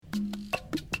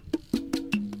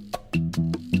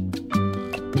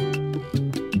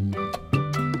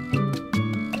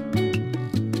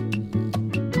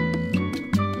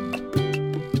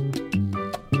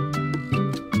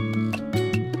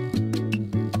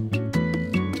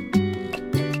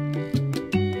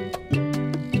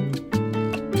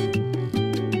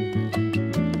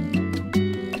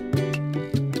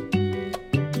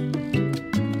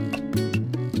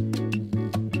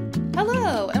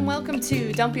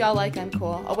Don't Be All Like I'm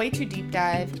Cool, a way too deep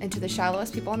dive into the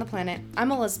shallowest people on the planet.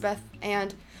 I'm Elisabeth,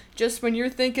 and just when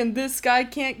you're thinking this guy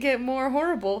can't get more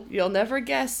horrible, you'll never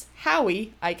guess,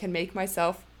 Howie, I can make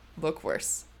myself look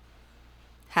worse.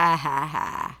 Ha ha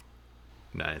ha.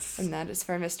 Nice. And that is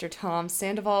for Mr. Tom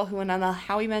Sandoval, who went on the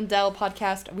Howie Mandel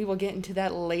podcast. We will get into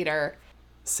that later.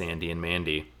 Sandy and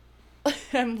Mandy.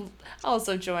 I'm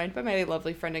also joined by my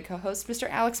lovely friend and co-host, Mr.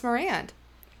 Alex Morand.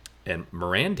 And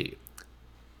Mirandy.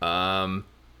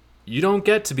 You don't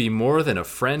get to be more than a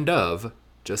friend of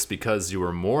just because you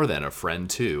were more than a friend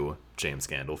to James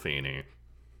Gandolfini.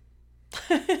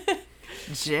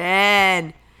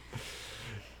 Jen.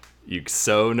 You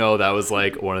so know that was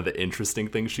like one of the interesting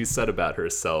things she said about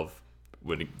herself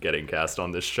when getting cast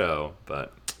on this show,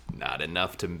 but not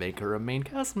enough to make her a main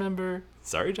cast member.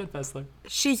 Sorry, Jen Fessler.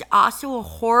 She's also a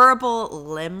horrible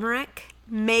limerick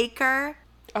maker.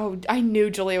 Oh, I knew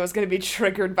Julia was going to be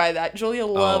triggered by that. Julia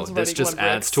loves writing this just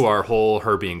adds to our whole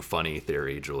her being funny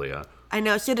theory, Julia. I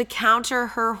know. So to counter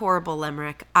her horrible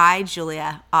limerick, I,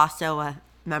 Julia, also a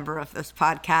member of this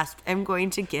podcast, am going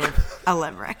to give a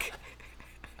limerick.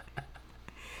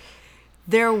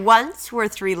 There once were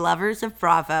 3 lovers of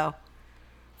Bravo.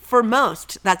 For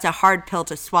most, that's a hard pill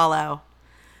to swallow.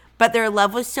 But their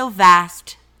love was so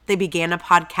vast, they began a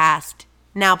podcast.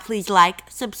 Now please like,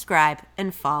 subscribe,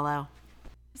 and follow.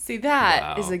 See,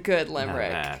 that is a good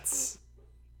limerick.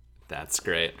 That's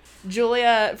great.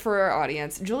 Julia, for our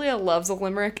audience, Julia loves a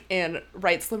limerick and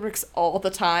writes limericks all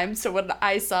the time. So when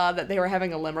I saw that they were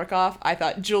having a limerick off, I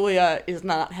thought Julia is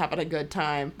not having a good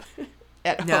time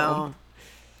at home.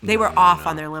 They were off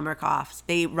on their limerick offs.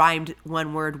 They rhymed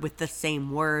one word with the same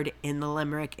word in the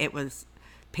limerick. It was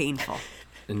painful.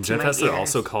 And Jen Fessler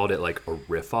also called it like a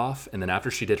riff off. And then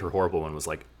after she did her horrible one was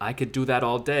like, I could do that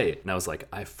all day. And I was like,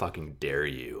 I fucking dare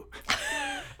you.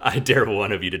 I dare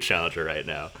one of you to challenge her right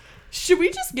now. Should we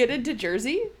just get into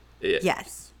Jersey?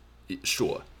 Yes.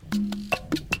 Sure.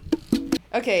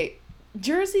 Okay,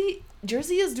 Jersey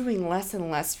is doing less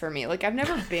and less for me. Like, I've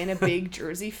never been a big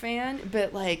Jersey fan,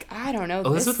 but, like, I don't know.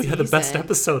 Elizabeth, we had the best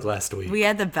episode last week. We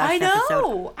had the best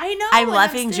episode. I know. I'm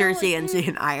loving Jersey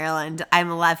and Ireland. I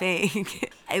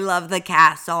love the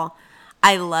castle.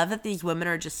 I love that these women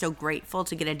are just so grateful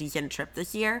to get a decent trip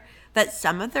this year that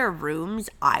some of their rooms,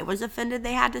 I was offended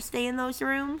they had to stay in those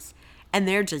rooms, and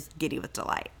they're just giddy with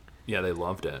delight. Yeah, they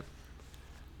loved it.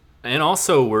 And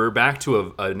also, we're back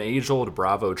to an age-old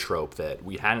Bravo trope that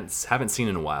we haven't seen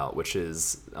in a while, which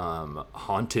is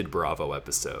haunted Bravo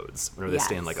episodes, where they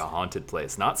stay in like a haunted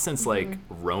place. Not since like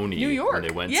Roni, New York, when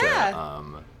they went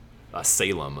to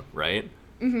Salem, right?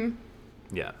 Mm-hmm.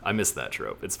 Yeah, I miss that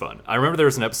trope. It's fun. I remember there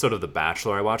was an episode of The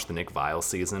Bachelor I watched, the Nick Viall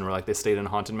season, where like they stayed in a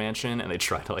haunted mansion and they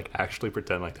tried to like actually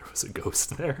pretend like there was a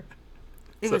ghost there.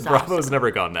 It was Bravo's awesome.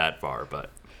 never gone that far, but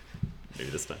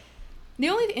maybe this time. The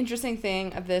only interesting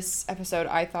thing of this episode,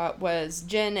 I thought, was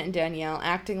Jen and Danielle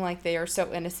acting like they are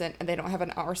so innocent and they don't have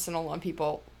an arsenal on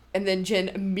people. And then Jen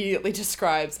immediately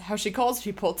describes how she calls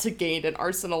people to gain an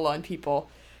arsenal on people.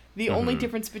 The only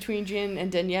difference between Jen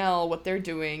and Danielle, what they're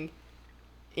doing,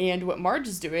 and what Marge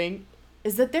is doing,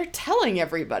 is that they're telling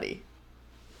everybody.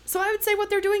 So I would say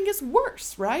what they're doing is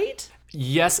worse, right?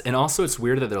 Yes, and also it's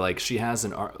weird that they're like, she has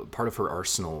part of her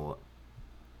arsenal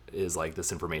is like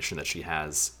this information that she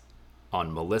has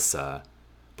on Melissa,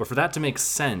 but for that to make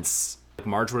sense, like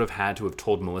Marge would have had to have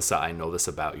told Melissa, I know this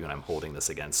about you and I'm holding this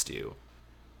against you.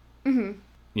 Mm-hmm.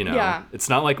 You know? Yeah. It's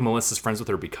not like Melissa's friends with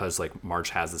her because like Marge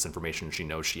has this information and she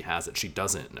knows she has it. She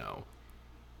doesn't know.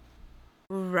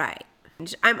 Right.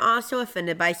 I'm also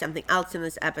offended by something else in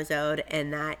this episode,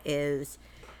 and that is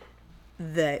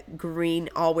the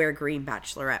all-wear green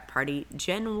bachelorette party.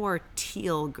 Jen wore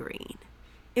teal green.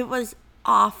 It was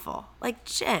awful. Like,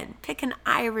 Jen, pick an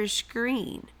Irish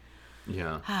green.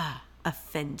 Yeah.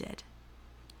 Offended.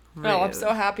 Rude. Oh, I'm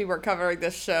so happy we're covering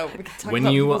this show. We can talk When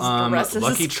about you people's dresses.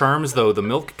 Lucky Charms though, the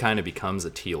milk kind of becomes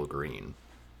a teal green.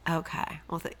 Okay.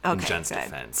 Well, okay. In Jen's good.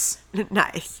 defense.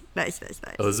 Nice.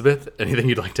 Elizabeth, anything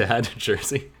you'd like to add to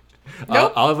Jersey?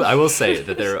 Nope. I will say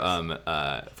that they're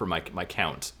for my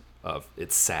count of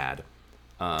it's sad.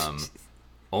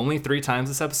 Only 3 times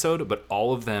this episode, but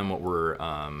all of them were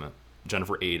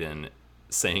Jennifer Aiden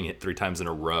saying it 3 times in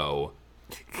a row.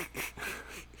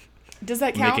 Does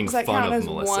that count? Making Does that fun count of as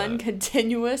Melissa. one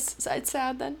continuous side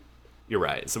sad then? You're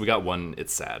right. So we got one,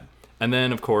 it's sad. And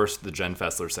then, of course, the Jen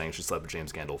Fessler saying she slept with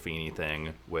James Gandolfini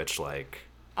thing, which, like...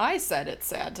 I said it's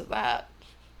sad to that.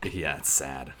 Yeah, it's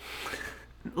sad.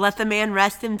 Let the man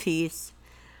rest in peace.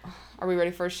 Are we ready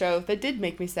for a show that did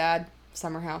make me sad?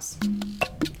 Summer House.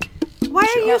 Why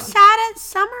are you sad at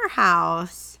Summer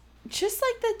House? just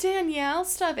like the Danielle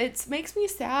stuff, it makes me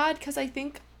sad because I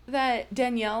think that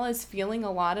Danielle is feeling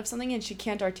a lot of something and she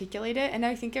can't articulate it. And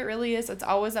I think it really is. It's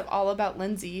always all about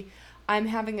Lindsay. I'm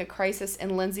having a crisis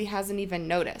and Lindsay hasn't even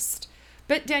noticed.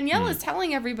 But Danielle is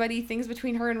telling everybody things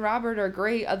between her and Robert are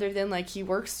great other than like he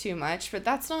works too much. But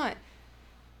that's not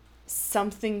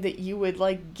something that you would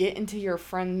like get into your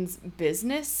friend's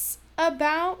business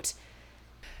about.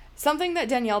 Something that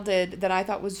Danielle did that I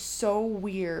thought was so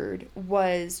weird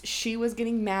was she was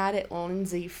getting mad at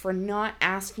Lindsay for not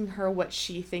asking her what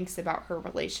she thinks about her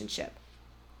relationship.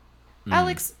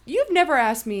 Alex, you've never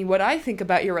asked me what I think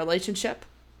about your relationship.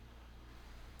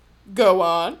 Go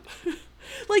on.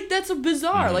 Like, that's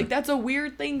bizarre. Like, that's a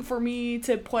weird thing for me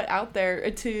to put out there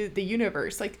to the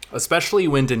universe. Like, especially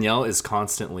when Danielle is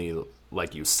constantly,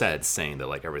 like you said, saying that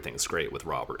like everything's great with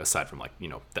Robert, aside from like, you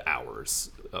know, the hours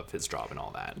of his job and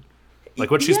all that. Like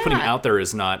what she's putting out there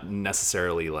is not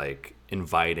necessarily like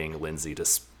inviting Lindsay to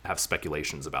have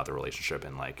speculations about the relationship.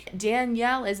 And like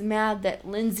Danielle is mad that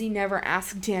Lindsay never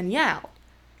asked Danielle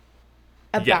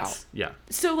about. Yes, yeah.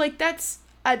 So like that's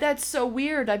so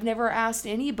weird. I've never asked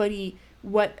anybody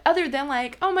what, other than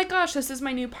like, oh my gosh, this is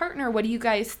my new partner. What do you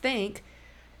guys think?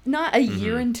 Not a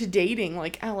year into dating.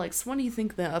 Like, Alex, what do you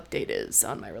think the update is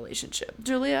on my relationship?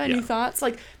 Julia, any thoughts?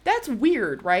 Like, that's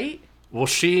weird, right? Well,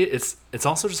 it's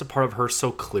also just a part of her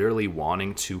so clearly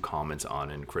wanting to comment on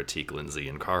and critique Lindsay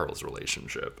and Carl's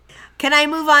relationship. Can I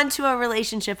move on to a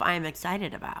relationship I'm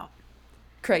excited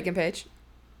Craig and Paige.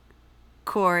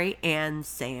 Corey and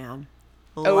Sam.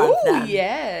 Love them.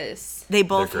 Yes. They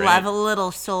both love a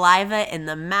little saliva in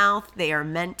the mouth. They are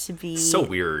meant to be. So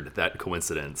weird, that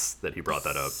coincidence that he brought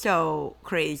that up. So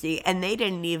crazy. And they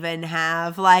didn't even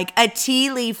have like a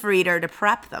tea leaf reader to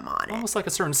prep them on it. Almost like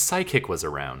a certain psychic was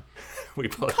around. We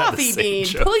both Coffee had the same bean,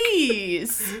 joke.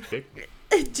 please.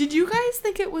 Did you guys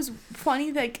think it was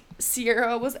funny that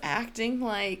Sierra was acting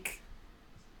like,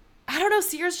 I don't know,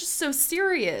 Sierra's just so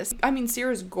serious. I mean,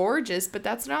 Sierra's gorgeous, but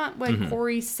that's not what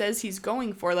Corey says he's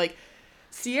going for. Like,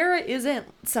 Sierra isn't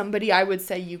somebody I would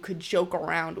say you could joke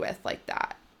around with like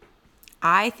that.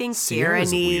 I think Sierra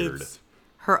Sierra's needs weird.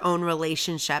 her own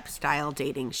relationship style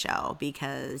dating show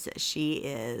because she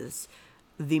is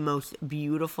the most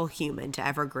beautiful human to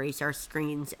ever grace our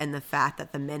screens. And the fact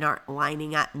that the men aren't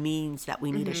lining up means that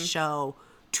we need a show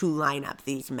to line up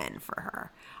these men for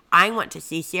her. I want to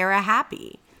see Sierra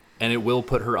happy. And it will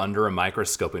put her under a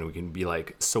microscope and we can be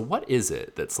like, so what is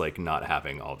it that's like not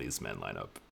having all these men line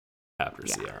up after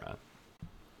Sierra?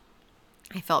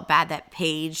 I felt bad that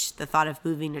Paige, the thought of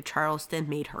moving to Charleston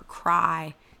made her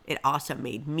cry. It also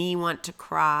made me want to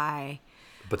cry.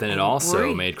 But then it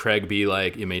also made Craig be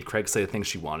like, it made Craig say the thing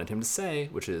she wanted him to say,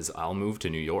 which is, I'll move to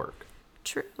New York.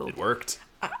 True. It worked.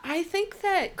 I think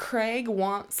that Craig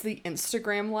wants the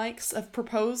Instagram likes of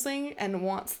proposing and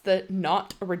wants the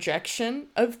not rejection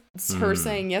of her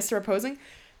saying yes to proposing,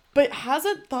 but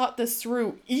hasn't thought this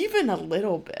through even a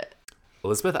little bit.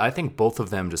 Elisabeth, I think both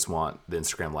of them just want the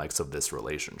Instagram likes of this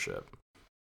relationship.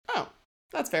 Oh,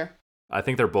 that's fair. I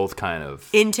think they're both kind of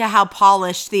into how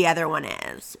polished the other one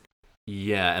is.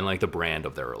 Yeah, and like the brand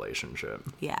of their relationship.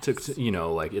 Yeah. You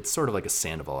know, like it's sort of like a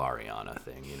Sandoval Ariana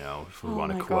thing, you know, if we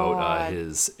want to quote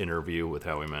his interview with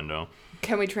Howie Mendo.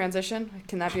 Can we transition?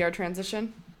 Can that be our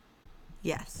transition?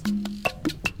 Yes.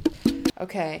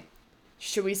 Okay.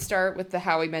 Should we start with the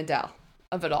Howie Mandel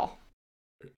of it all?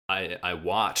 I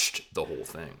watched the whole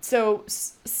thing. So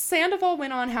Sandoval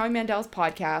went on Howie Mandel's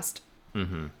podcast.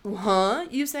 Huh?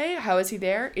 You say? How is he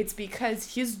there? It's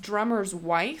because his drummer's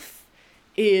wife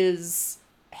is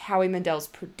Howie Mandel's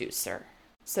producer.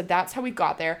 So that's how we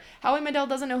got there. Howie Mandel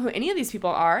doesn't know who any of these people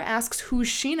are, asks who's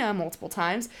Sheena multiple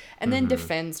times, and then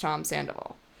defends Tom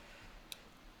Sandoval.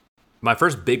 My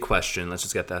first big question, let's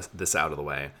just get this out of the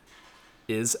way.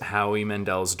 Is Howie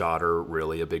Mandel's daughter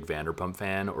really a big Vanderpump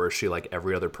fan, or is she like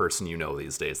every other person you know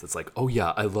these days that's like, oh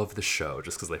yeah, I love the show,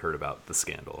 just because they heard about the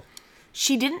scandal?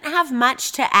 She didn't have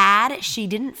much to add. She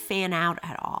didn't fan out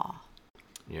at all.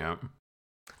 Yeah.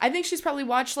 I think she's probably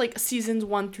watched like seasons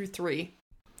 1 through 3.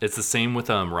 It's the same with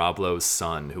Rob Lowe's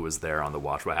son, who was there on the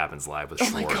Watch What Happens Live with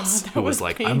Schwartz, who was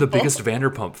like, painful. I'm the biggest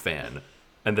Vanderpump fan.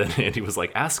 And then Andy was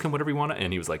like, ask him whatever you want.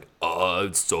 And he was like,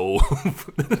 so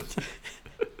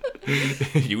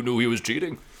you knew he was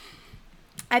cheating.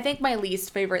 I think my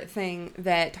least favorite thing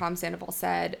that Tom Sandoval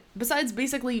said, besides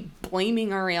basically blaming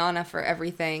Ariana for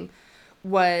everything,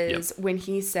 was when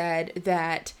he said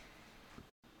that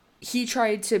he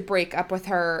tried to break up with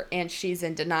her and she's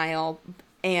in denial,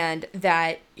 and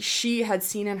that she had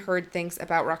seen and heard things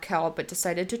about Raquel but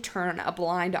decided to turn a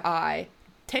blind eye,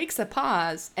 takes a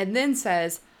pause, and then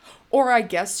says, or I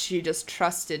guess she just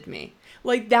trusted me.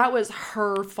 Like, that was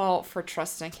her fault for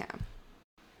trusting him.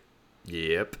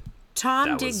 Yep.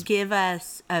 Tom did give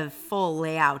us a full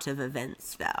layout of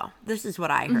events, though. This is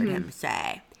what I heard him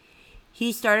say.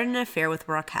 He started an affair with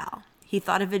Raquel. He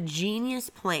thought of a genius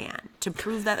plan to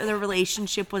prove that the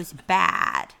relationship was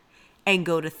bad and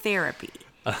go to therapy.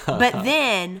 But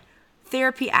then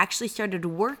therapy actually started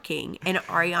working, and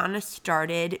Ariana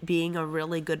started being a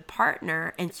really good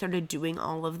partner and started doing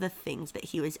all of the things that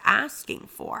he was asking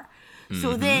for.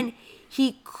 So then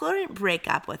he couldn't break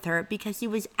up with her because he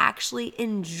was actually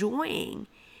enjoying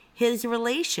his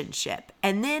relationship.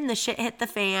 And then the shit hit the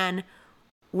fan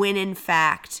when, in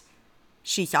fact,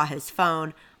 she saw his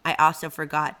phone. I also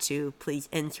forgot to please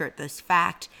insert this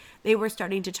fact. They were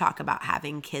starting to talk about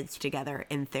having kids together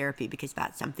in therapy because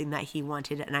that's something that he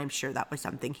wanted, and I'm sure that was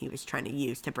something he was trying to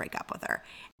use to break up with her.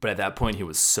 But at that point, he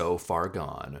was so far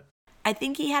gone. I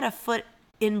think he had a foot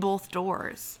in both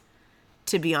doors,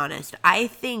 to be honest. I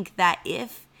think that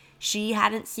if she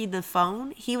hadn't seen the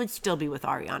phone, he would still be with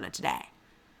Ariana today.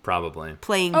 Probably.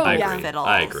 Playing fiddles.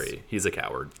 I agree. He's a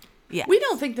coward. Yeah. We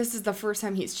don't think this is the first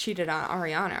time he's cheated on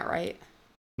Ariana, right?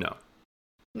 No.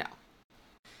 No.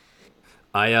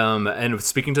 And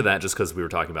speaking to that, just because we were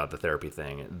talking about the therapy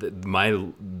thing,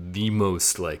 the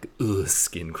most like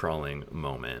skin crawling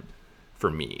moment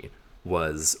for me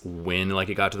was when like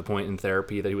it got to the point in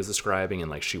therapy that he was describing,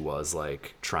 and like she was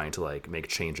like trying to like make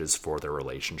changes for their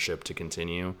relationship to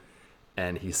continue,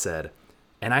 and he said,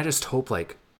 and I just hope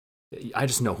like I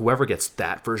just know whoever gets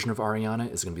that version of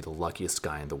Ariana is gonna be the luckiest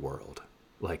guy in the world.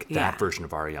 Like that version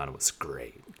of Ariana was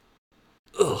great.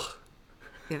 Ugh.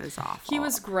 It was awful. He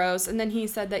was gross, and then he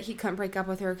said that he couldn't break up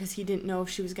with her because he didn't know if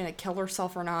she was going to kill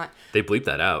herself or not. They bleeped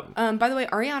that out. By the way,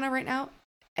 Ariana right now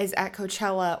is at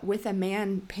Coachella with a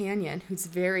man companion who's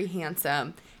very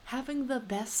handsome, having the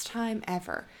best time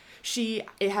ever.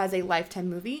 It has a Lifetime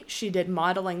movie. She did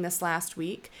modeling this last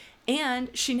week, and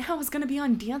she now is going to be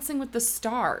on Dancing with the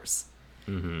Stars.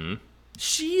 Mm-hmm.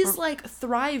 She's like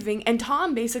thriving, and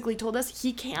Tom basically told us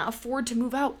he can't afford to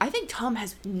move out. I think Tom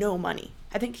has no money.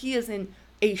 I think he is in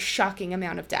a shocking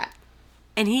amount of debt.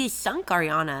 And he sunk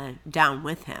Ariana down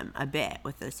with him a bit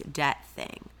with this debt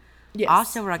thing. Yes.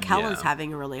 Also, Raquel is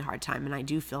having a really hard time, and I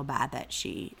do feel bad that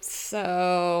she...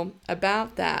 So,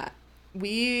 about that,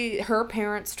 her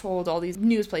parents told all these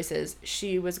news places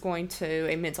she was going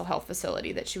to a mental health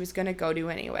facility that she was going to go to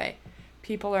anyway.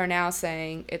 People are now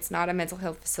saying it's not a mental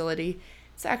health facility.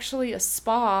 It's actually a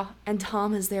spa, and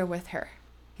Tom is there with her.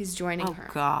 He's joining her.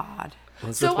 Oh, God.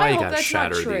 Well, that's why you gotta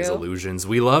shatter these illusions.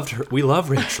 We loved her. We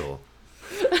love Rachel.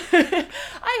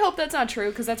 I hope that's not true,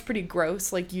 because that's pretty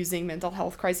gross, like using mental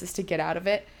health crisis to get out of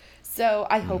it. So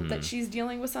I hope that she's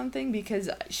dealing with something, because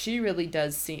she really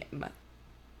does seem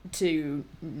to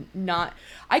not...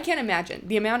 I can't imagine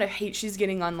the amount of hate she's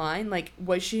getting online. Like,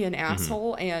 was she an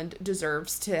asshole and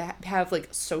deserves to have like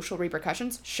social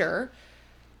repercussions? Sure.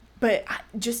 But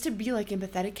just to be, like,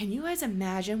 empathetic, can you guys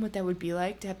imagine what that would be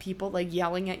like to have people, like,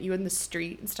 yelling at you in the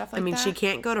street and stuff like that? I mean, she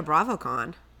can't go to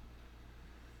BravoCon.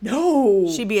 No.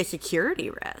 She'd be a security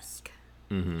risk.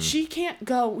 Mm-hmm. She can't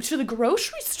go to the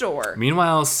grocery store.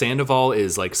 Meanwhile, Sandoval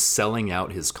is, like, selling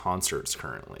out his concerts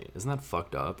currently. Isn't that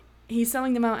fucked up? He's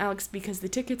selling them out, Alex, because the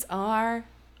tickets are...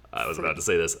 I was about to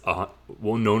say this.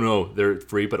 Well, no, they're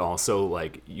free, but also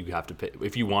like you have to pay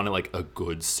if you want like a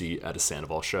good seat at a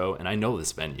Sandoval show. And I know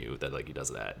this venue that like he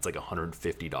does that. It's like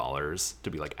 $150 to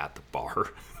be like at the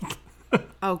bar.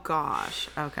 Oh gosh.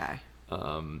 Okay.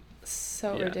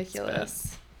 So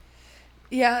ridiculous.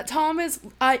 Yeah, Tom is.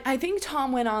 I think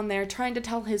Tom went on there trying to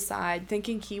tell his side,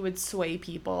 thinking he would sway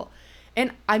people,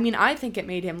 and I mean I think it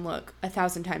made him look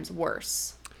 1,000 times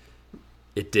worse.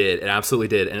 It did. It absolutely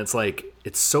did. And it's like,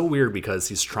 it's so weird because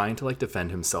he's trying to like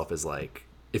defend himself as like,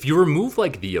 if you remove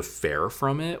like the affair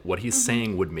from it, what he's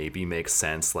saying would maybe make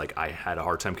sense. Like, I had a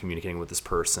hard time communicating with this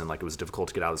person. Like, it was difficult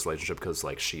to get out of this relationship because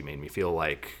like she made me feel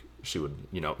like she would,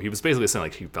 you know, he was basically saying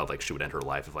like he felt like she would end her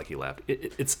life if like he left.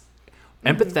 It's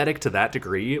empathetic to that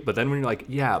degree. But then when you're like,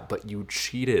 yeah, but you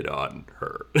cheated on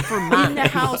her. In the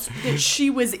house that she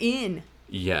was in.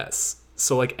 Yes.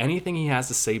 So, like, anything he has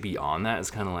to say beyond that is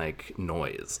kind of like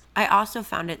noise. I also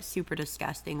found it super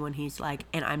disgusting when he's like,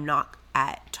 and I'm not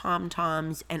at Tom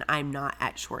Tom's and I'm not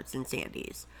at Schwartz and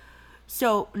Sandy's.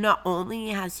 So, not only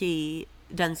has he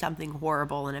done something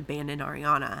horrible and abandoned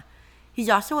Ariana, he's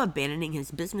also abandoning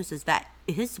his businesses that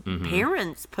his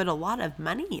parents put a lot of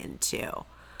money into.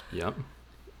 Yep.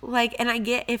 Like, and I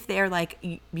get if they're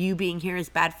like, you being here is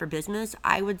bad for business.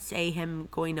 I would say him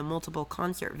going to multiple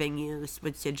concert venues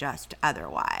would suggest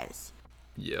otherwise.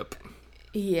 Yep.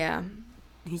 Yeah.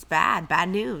 He's bad. Bad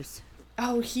news.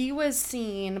 Oh, he was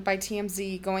seen by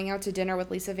TMZ going out to dinner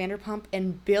with Lisa Vanderpump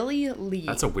and Billy Lee.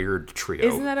 That's a weird trio.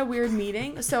 Isn't that a weird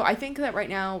meeting? So I think that right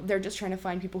now they're just trying to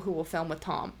find people who will film with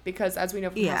Tom. Because as we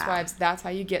know from Housewives, that's how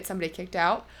you get somebody kicked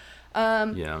out.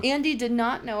 Andy did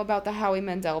not know about the Howie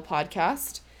Mandel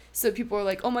podcast. So people were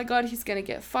like, oh my God, he's going to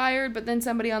get fired. But then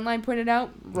somebody online pointed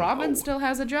out Robin still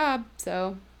has a job.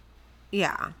 So.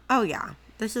 Yeah. Oh, yeah.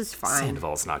 This is fine.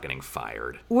 Sandoval's not getting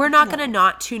fired. We're not going to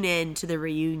not tune in to the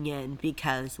reunion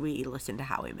because we listen to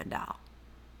Howie Mandel.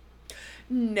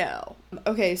 No.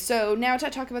 Okay, so now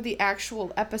to talk about the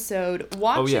actual episode.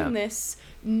 Watching this,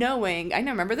 knowing, I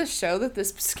know, remember the show that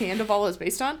this Scandoval is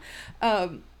based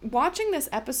on? Watching this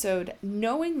episode,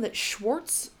 knowing that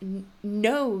Schwartz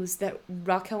knows that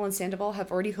Raquel and Sandoval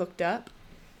have already hooked up,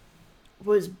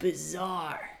 was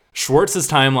bizarre. Schwartz's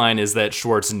timeline is that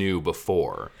Schwartz knew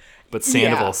before, but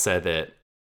Sandoval said that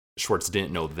Schwartz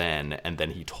didn't know then, and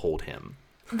then he told him.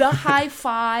 The high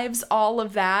fives, all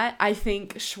of that, I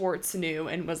think Schwartz knew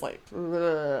and was like,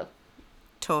 ugh.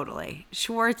 Totally.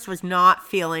 Schwartz was not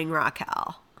feeling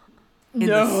Raquel in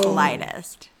the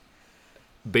slightest.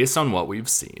 Based on what we've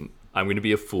seen, I'm going to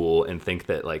be a fool and think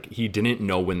that like he didn't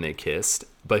know when they kissed,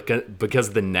 but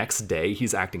because the next day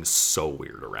he's acting so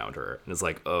weird around her, and it's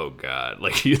like, oh God,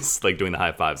 like he's like doing the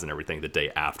high fives and everything the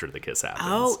day after the kiss happens.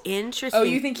 Oh, interesting. Oh,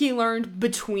 you think he learned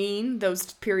between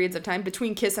those periods of time,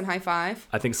 between kiss and high five?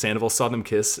 I think Sandoval saw them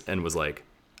kiss and was like,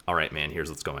 all right, man, here's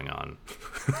what's going on.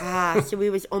 So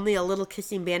he was only a little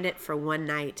kissing bandit for one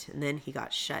night, and then he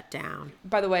got shut down.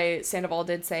 By the way, Sandoval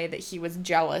did say that he was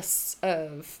jealous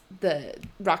of the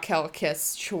Raquel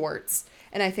kiss Schwartz,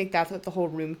 and I think that's what the whole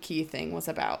room key thing was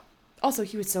about. Also,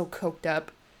 he was so coked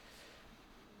up.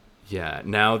 Yeah.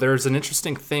 Now, there's an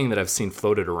interesting thing that I've seen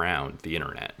floated around the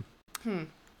internet.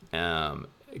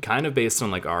 Kind of based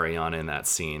on like Ariana in that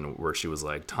scene where she was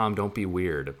like, Tom, don't be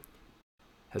weird.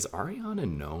 Has Ariana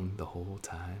known the whole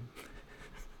time?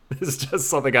 It's just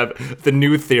something the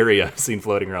new theory I've seen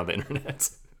floating around the internet.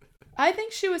 I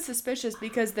think she was suspicious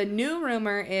because the new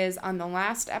rumor is on the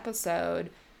last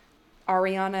episode,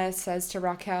 Ariana says to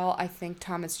Raquel, I think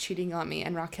Tom is cheating on me.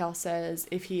 And Raquel says,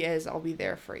 if he is, I'll be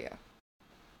there for you.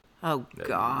 Oh,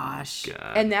 gosh.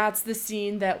 God. And that's the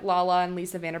scene that Lala and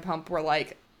Lisa Vanderpump were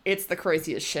like, it's the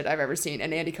craziest shit I've ever seen.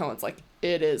 And Andy Cohen's like,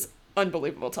 it is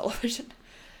unbelievable television.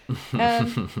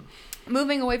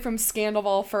 Moving away from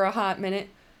Scandoval for a hot minute,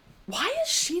 why is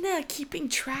Sheena keeping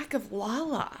track of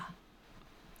Lala?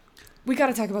 We got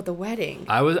to talk about the wedding.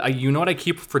 You know what I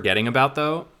keep forgetting about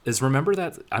though is remember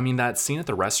that scene at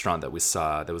the restaurant that we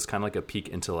saw that was kind of like a peek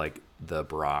into like the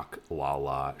Brock,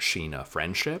 Lala, Sheena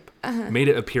friendship. Made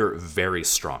it appear very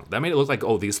strong. That made it look like,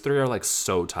 oh, these three are like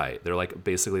so tight. They're like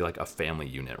basically like a family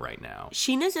unit right now.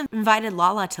 Sheena's invited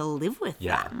Lala to live with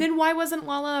them. Then why wasn't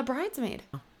Lala a bridesmaid?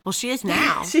 Well, she is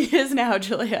now. She is now,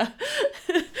 Julia.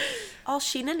 All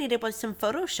Sheena needed was some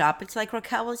Photoshop. It's like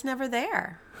Raquel was never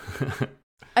there.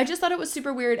 I just thought it was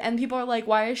super weird, and people are like,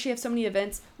 why does she have so many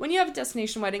events? When you have a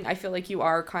destination wedding, I feel like you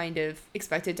are kind of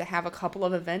expected to have a couple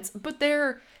of events, but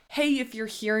they're, hey, if you're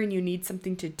here and you need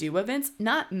something to do events,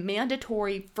 not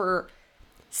mandatory for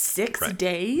 6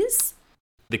 days.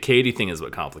 The Katie thing is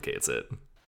what complicates it.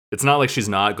 It's not like she's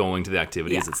not going to the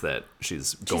activities, it's that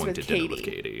she's going to dinner with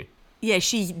Katie. Yeah,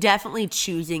 she's definitely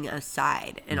choosing a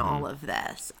side in all of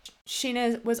this.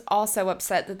 Sheena was also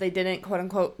upset that they didn't, quote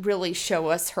unquote, really show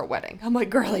us her wedding. I'm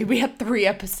like, girlie, we had 3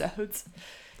 episodes.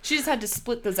 She just had to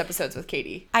split those episodes with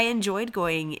Katie. I enjoyed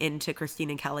going into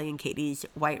Christina Kelly and Katie's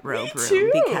white robe room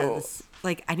too. because,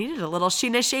 like, I needed a little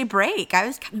Sheena Shea break. I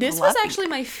was kind of This was actually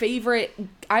my favorite.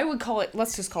 I would call it.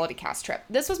 Let's just call it a cast trip.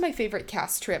 This was my favorite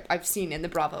cast trip I've seen in the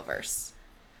Bravoverse.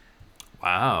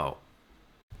 Wow.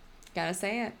 Gotta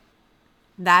say it.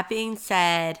 That being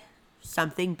said,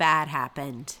 something bad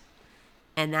happened.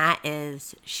 And that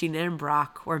is Sheena and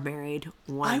Brock were married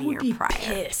 1 year prior. I would be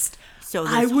pissed. So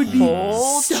this I would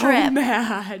whole be so trip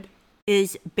mad.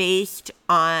 is based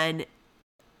on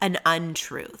an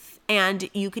untruth. And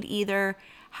you could either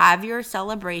have your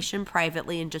celebration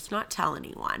privately and just not tell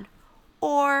anyone,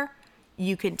 or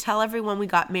you could tell everyone we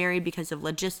got married because of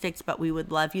logistics, but we would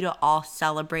love you to all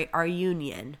celebrate our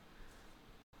union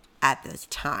at this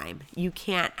time. You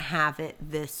can't have it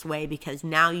this way because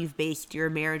now you've based your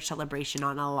marriage celebration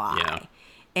on a lie. Yeah.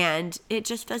 And it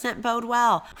just doesn't bode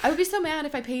well. I would be so mad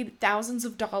if I paid thousands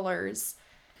of dollars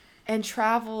and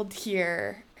traveled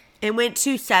here It went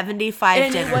to 75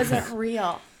 and dinners. it wasn't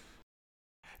real.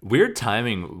 Weird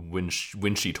timing when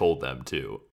she told them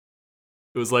too.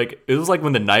 It was like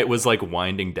when the night was like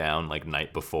winding down, like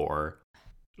night before,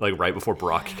 like right before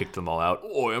Brock kicked them all out.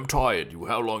 Oh, I'm tired.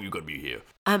 How long you gonna be here?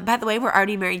 By the way, we're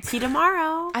already married. See you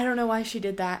tomorrow. I don't know why she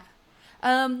did that.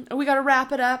 We gotta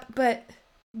wrap it up, but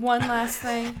one last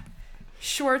thing.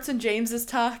 Schwartz and James's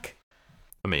talk.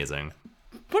 Amazing.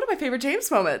 One of my favorite James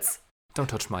moments. Don't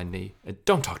touch my knee. And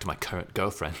don't talk to my current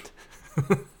girlfriend.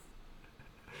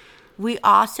 We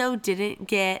also didn't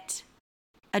get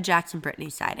a Jackson Brittany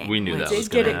sighting. We knew that was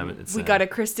going to happen. We got a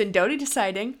Kristen Doty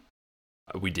sighting.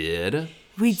 We did?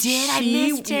 We did. I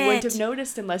missed it. You wouldn't have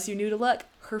noticed unless you knew to look.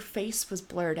 Her face was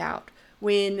blurred out.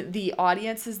 When the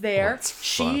audience is there,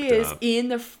 she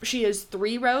is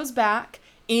 3 rows back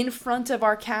in front of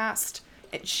our cast,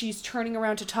 and she's turning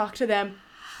around to talk to them.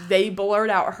 They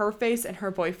blurred out her face and her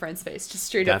boyfriend's face. Just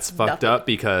straight up. That's fucked up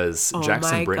because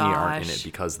Jackson and Brittany aren't in it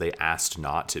because they asked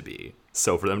not to be.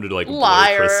 So for them to like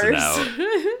blur Kristen out,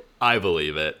 I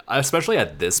believe it. Especially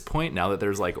at this point, now that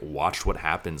there's like watch what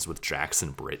happens with Jackson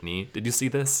and Brittany. Did you see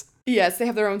this? Yes, they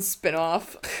have their own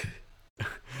spinoff.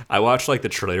 I watched like the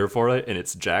trailer for it, and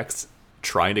it's Jax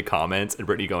trying to comment and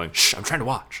Brittany going, "Shh, I'm trying to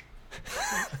watch."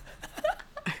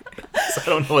 So I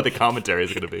don't know what the commentary is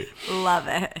going to be. Love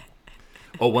it.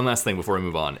 Oh, one last thing before we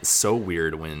move on. It's so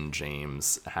weird when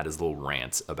James had his little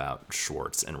rant about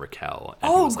Schwartz and Raquel.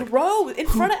 And he was like, bro, in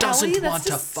front of Ellie, doesn't want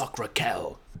to fuck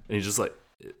Raquel? And he's just like,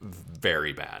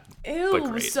 very bad. Ew,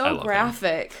 but great. so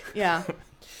graphic. Yeah.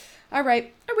 All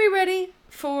right. Are we ready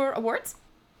for awards?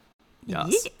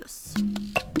 Yes.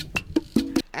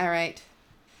 All right.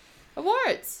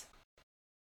 Awards.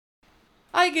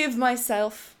 I give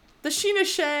myself the Sheena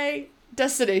Shea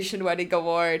Destination Wedding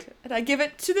Award, and I give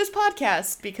it to this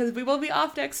podcast because we will be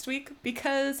off next week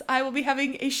because I will be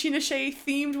having a Sheena Shea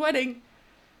themed wedding,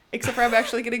 except for I'm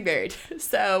actually getting married.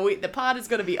 So the pod is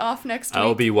going to be off next week.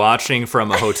 I'll be watching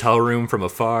from a hotel room from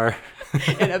afar.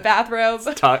 In a bathrobe.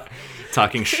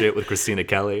 Talking shit with Christina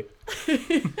Kelly.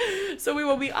 So we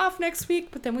will be off next week,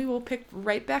 but then we will pick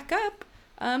right back up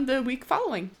the week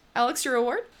following. Alex, your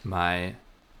award?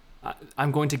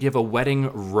 I'm going to give a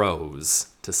wedding rose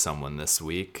to someone this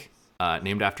week,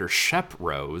 named after Shep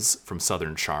Rose from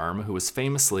Southern Charm, who was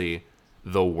famously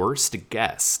the worst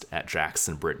guest at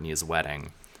Jackson Brittany's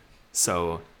wedding.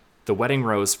 So the wedding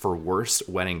rose for worst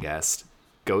wedding guest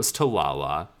goes to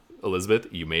Lala. Elisabeth,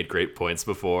 you made great points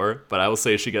before, but I will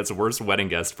say she gets worst wedding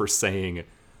guest for saying,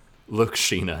 "Look,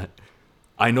 Sheena,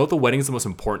 I know the wedding is the most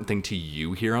important thing to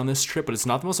you here on this trip, but it's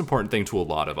not the most important thing to a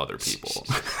lot of other people."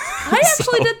 I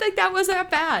actually didn't think that was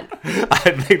that bad.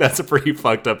 I think that's a pretty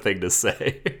fucked up thing to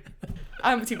say.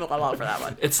 I'm with Team Lala for that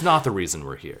one. It's not the reason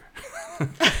we're here.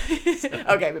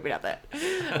 Okay, maybe not that.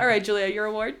 All right, Julia, your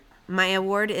award? My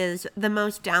award is the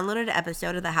most downloaded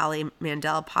episode of the Howie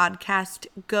Mandel podcast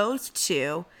goes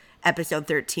to episode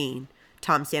 13.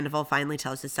 Tom Sandoval finally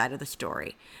tells his side of the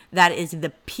story. That is the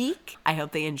peak. I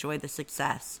hope they enjoy the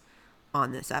success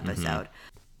on this episode.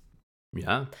 Mm-hmm.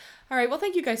 Yeah. All right. Well,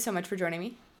 thank you guys so much for joining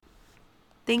me.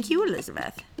 Thank you,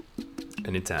 Elisabeth.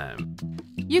 Anytime.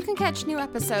 You can catch new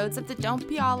episodes of the Don't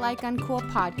Be All Like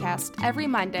Uncool podcast every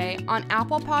Monday on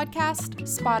Apple Podcast,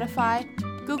 Spotify,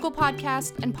 Google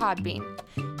Podcast, and Podbean.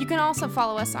 You can also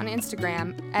follow us on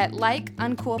Instagram at Like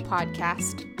Uncool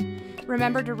Podcast.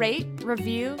 Remember to rate,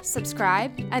 review,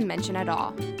 subscribe, and mention it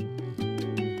all.